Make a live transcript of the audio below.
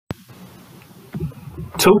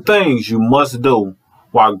Two things you must do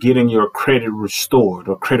while getting your credit restored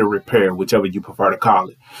or credit repair, whichever you prefer to call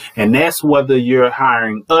it. And that's whether you're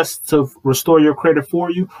hiring us to restore your credit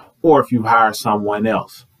for you or if you hire someone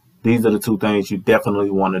else. These are the two things you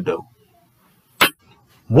definitely want to do.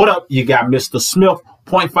 What up? You got Mr. Smith,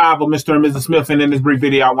 0.5 of Mr. and Mrs. Smith. And in this brief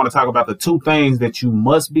video, I want to talk about the two things that you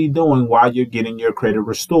must be doing while you're getting your credit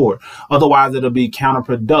restored. Otherwise, it'll be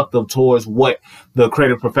counterproductive towards what the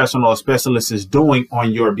credit professional or specialist is doing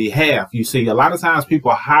on your behalf. You see, a lot of times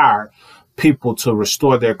people hire people to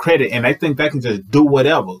restore their credit and they think they can just do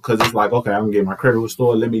whatever because it's like, okay, I'm gonna get my credit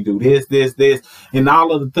restored. Let me do this. And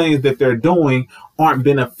all of the things that they're doing aren't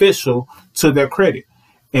beneficial to their credit.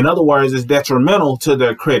 In other words, it's detrimental to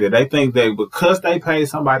their credit. They think that because they pay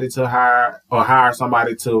somebody to hire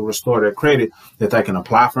somebody to restore their credit, that they can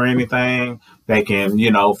apply for anything. They can,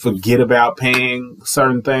 forget about paying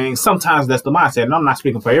certain things. Sometimes that's the mindset. And I'm not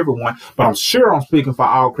speaking for everyone, but I'm sure I'm speaking for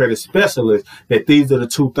all credit specialists that these are the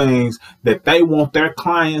two things that they want their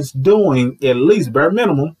clients doing, at least bare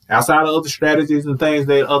minimum, outside of other strategies and things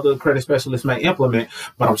that other credit specialists may implement.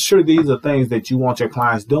 But I'm sure these are things that you want your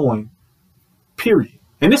clients doing, period.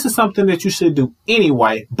 And this is something that you should do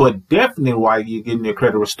anyway, but definitely while you're getting your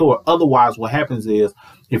credit restored. Otherwise, what happens is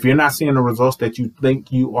if you're not seeing the results that you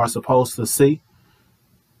think you are supposed to see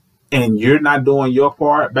and you're not doing your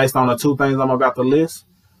part based on the two things I'm about to list,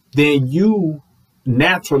 then you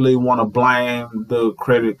naturally want to blame the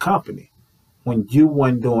credit company when you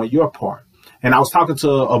weren't doing your part. And I was talking to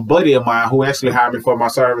a buddy of mine who actually hired me for my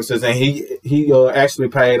services, and he actually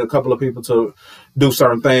paid a couple of people to do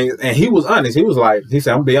certain things. And he was honest. He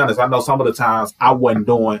said, I'm gonna be honest. I know some of the times I wasn't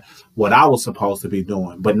doing what I was supposed to be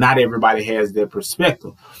doing, but not everybody has their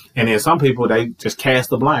perspective. And then some people, they just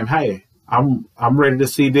cast the blame. Hey, I'm ready to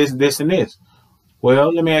see this, and this.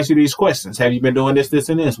 Well, let me ask you these questions. Have you been doing this,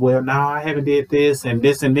 and this? Well, no, I haven't did this, and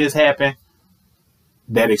this happened.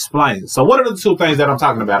 That explains. So what are the two things that I'm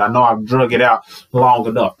talking about? I know I've drug it out long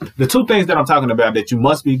enough. The two things that I'm talking about that you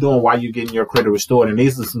must be doing while you're getting your credit restored, and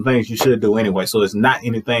these are some things you should do anyway. So it's not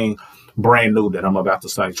anything brand new that I'm about to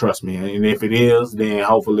say, trust me. And if it is, then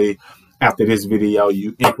hopefully after this video,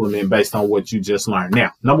 you implement based on what you just learned.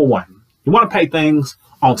 Now, number one, you want to pay things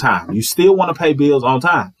on time. You still want to pay bills on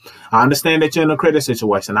time. I understand that you're in a credit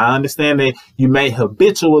situation. I understand that you may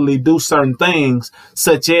habitually do certain things,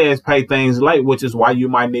 such as pay things late, which is why you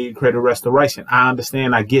might need credit restoration. I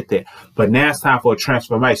understand. I get that. But now it's time for a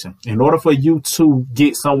transformation. In order for you to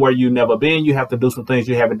get somewhere you've never been, you have to do some things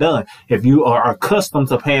you haven't done. If you are accustomed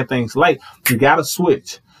to paying things late, you got to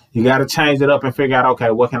switch. You got to change it up and figure out,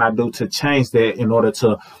 okay, what can I do to change that in order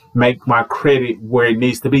to make my credit where it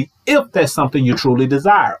needs to be, if that's something you truly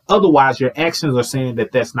desire. Otherwise, your actions are saying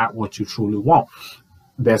that that's not what you truly want.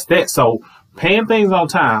 That's that. So paying things on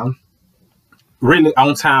time, really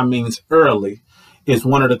on time means early, is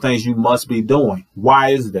one of the things you must be doing. Why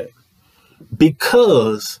is that?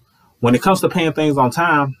 Because when it comes to paying things on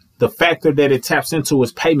time, the factor that it taps into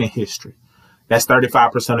is payment history. That's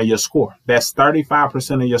 35% of your score. That's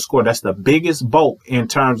 35% of your score. That's the biggest bulk in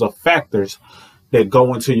terms of factors that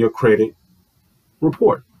go into your credit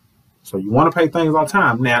report. So you want to pay things on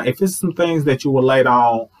time. Now, if it's some things that you were late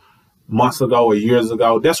on months ago or years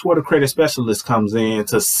ago, that's where the credit specialist comes in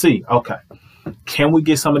to see, okay, can we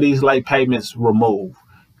get some of these late payments removed?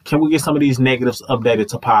 Can we get some of these negatives updated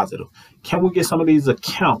to positive? Can we get some of these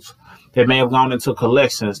accounts that may have gone into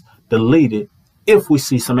collections deleted if we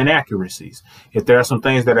see some inaccuracies? If there are some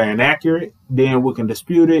things that are inaccurate, then we can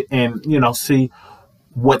dispute it and, see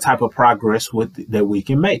what type of progress that we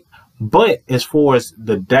can make. But as far as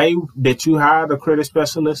the day that you hire the credit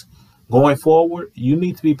specialist going forward, you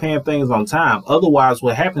need to be paying things on time. Otherwise,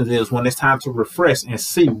 what happens is when it's time to refresh and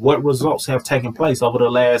see what results have taken place over the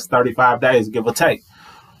last 35 days, give or take,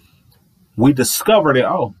 we discovered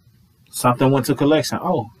that, oh, something went to collection.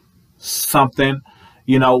 Oh, something,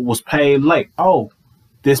 was paid late. Oh,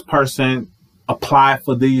 this person applied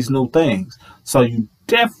for these new things. So you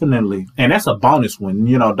definitely, and that's a bonus one,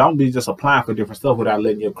 don't be just applying for different stuff without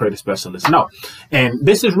letting your credit specialist know. And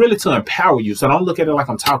this is really to empower you. So don't look at it like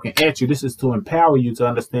I'm talking at you. This is to empower you to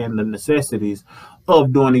understand the necessities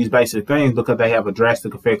of doing these basic things because they have a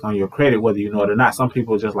drastic effect on your credit, whether you know it or not. Some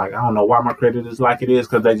people are just like, I don't know why my credit is like it is,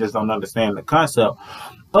 because they just don't understand the concept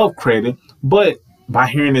of credit. But by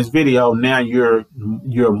hearing this video, now you're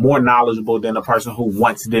more knowledgeable than the person who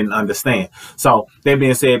once didn't understand. So that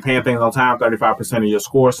being said, paying things on time, 35% of your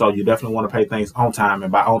score. So you definitely want to pay things on time. And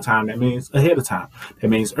by on time, that means ahead of time. That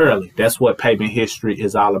means early. That's what payment history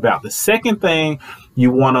is all about. The second thing you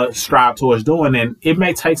want to strive towards doing, and it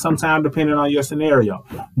may take some time depending on your scenario,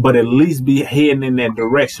 but at least be heading in that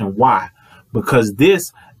direction. Why? because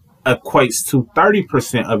this equates to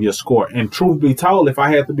 30% of your score. And truth be told, if I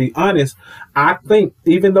had to be honest, I think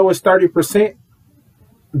even though it's 30%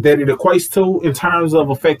 that it equates to in terms of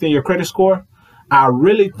affecting your credit score, I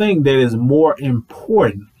really think that is more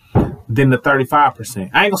important than the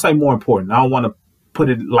 35%. I ain't gonna say more important. I don't want to put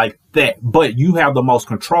it like that, but you have the most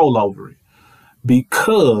control over it,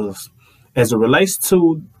 because as it relates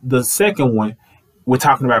to the second one, we're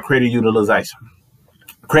talking about credit utilization.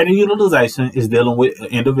 Credit utilization is dealing with an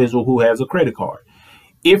individual who has a credit card.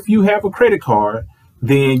 If you have a credit card,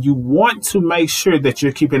 then you want to make sure that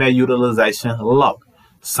you're keeping that utilization low.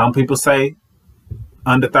 Some people say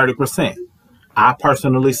under 30%. I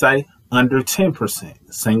personally say under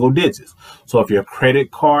 10%, single digits. So if your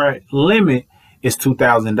credit card limit is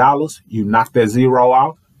 $2,000, you knock that zero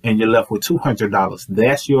off and you're left with $200.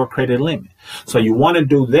 That's your credit limit. So you want to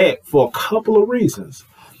do that for a couple of reasons.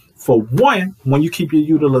 For one, when you keep your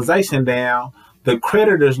utilization down, the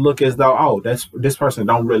creditors look as though, oh, this person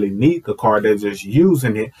don't really need the card. They're just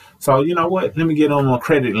using it. So you know what? Let me get on a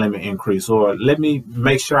credit limit increase, or let me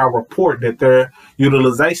make sure I report that their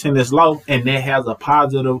utilization is low, and that has a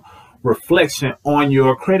positive reflection on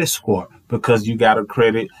your credit score, because you got a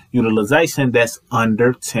credit utilization that's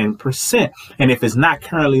under 10%. And if it's not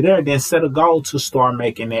currently there, then set a goal to start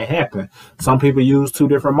making that happen. Some people use two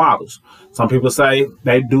different models. Some people say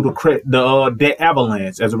they do the debt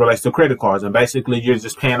avalanche as it relates to credit cards. And basically you're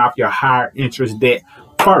just paying off your higher interest debt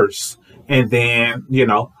first, and then, you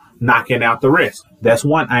know, knocking out the rest. That's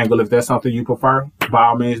one angle. If that's something you prefer, by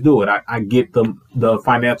all means do it. I get the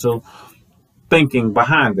financial thinking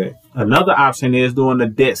behind that. Another option is doing the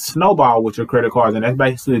debt snowball with your credit cards, and that's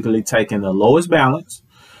basically taking the lowest balance,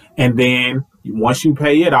 and then once you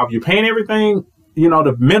pay it off, you're paying everything, you know,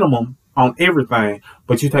 the minimum on everything,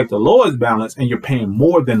 but you take the lowest balance and you're paying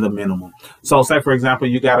more than the minimum. So say, for example,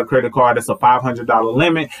 you got a credit card that's a $500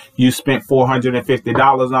 limit, you spent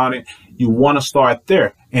 $450 on it, you want to start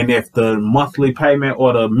there. And if the monthly payment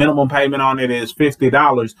or the minimum payment on it is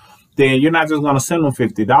 $50, then you're not just going to send them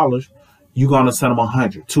 $50. You're going to send them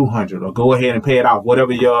 $100, $200, or go ahead and pay it off,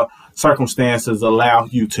 whatever your circumstances allow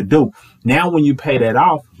you to do. Now, when you pay that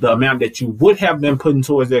off, the amount that you would have been putting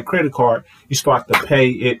towards that credit card, you start to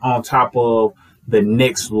pay it on top of the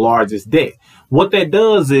next largest debt. What that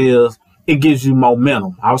does is it gives you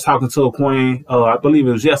momentum. I was talking to a queen, I believe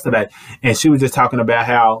it was yesterday, and she was just talking about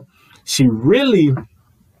how she really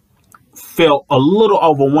felt a little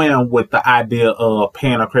overwhelmed with the idea of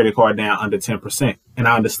paying a credit card down under 10%. And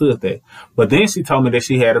I understood that. But then she told me that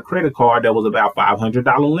she had a credit card that was about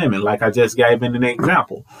 $500 limit, like I just gave in an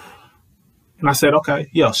example. And I said, okay,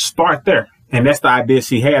 yeah, start there. And that's the idea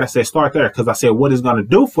she had. I said, start there, because I said, what it's going to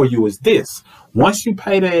do for you is this. Once you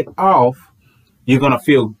pay that off, you're going to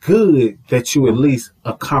feel good that you at least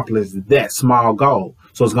accomplished that small goal.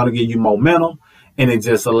 So it's going to give you momentum, and it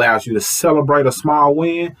just allows you to celebrate a small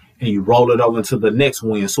win, and you roll it over into the next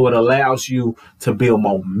win. So it allows you to build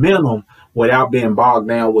momentum without being bogged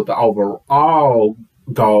down with the overall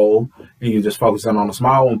goal, and you're just focusing on the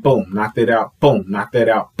small one. Boom, knock that out. Boom, knock that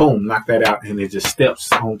out. Boom, knock that out. And it just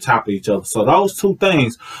steps on top of each other. So those two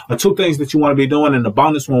things are two things that you want to be doing. And the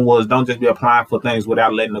bonus one was, don't just be applying for things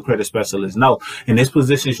without letting the credit specialist know. And this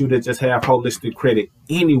positions you to just have holistic credit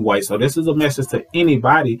anyway. So this is a message to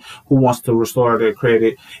anybody who wants to restore their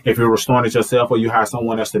credit, if you're restoring it yourself or you hire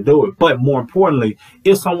someone else to do it. But more importantly,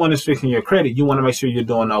 if someone is fixing your credit, you want to make sure you're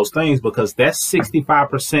doing those things, because that's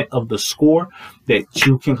 65% of the score that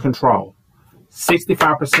you can control.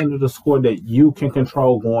 65% of the score that you can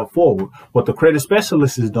control going forward. What the credit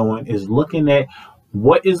specialist is doing is looking at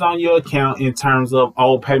what is on your account in terms of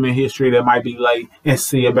old payment history that might be late, and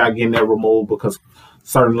see about getting that removed, because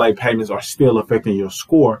certain late payments are still affecting your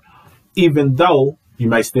score, even though you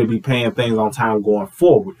may still be paying things on time going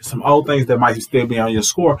forward. Some old things that might still be on your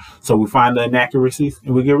score. So we find the inaccuracies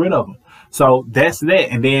and we get rid of them. So that's that.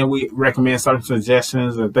 And then we recommend certain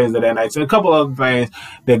suggestions and things of that nature. A couple other things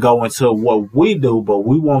that go into what we do, but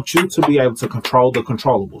we want you to be able to control the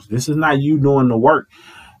controllables. This is not you doing the work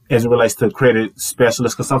as it relates to credit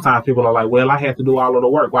specialists, because sometimes people are like, well, I have to do all of the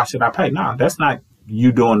work. Why should I pay? No, that's not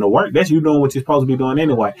you doing the work. That's you doing what you're supposed to be doing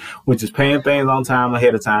anyway, which is paying things on time,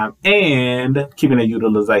 ahead of time, and keeping the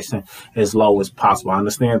utilization as low as possible. I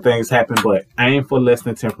understand things happen, but aim for less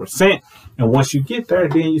than 10%. And once you get there,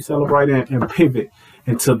 then you celebrate and pivot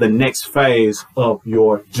into the next phase of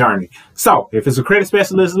your journey. So if it's a credit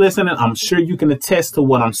specialist listening, I'm sure you can attest to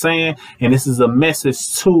what I'm saying. And this is a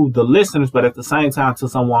message to the listeners, but at the same time to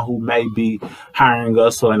someone who may be hiring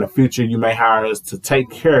us, or in the future you may hire us to take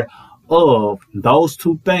care of those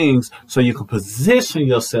two things so you can position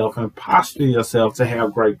yourself and posture yourself to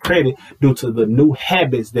have great credit due to the new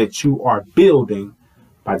habits that you are building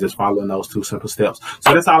by just following those two simple steps.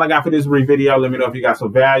 So that's all I got for this brief video. Let me know if you got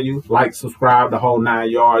some value. Like, subscribe, the whole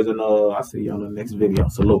 9 yards, and I'll see you on the next video.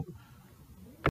 Salute.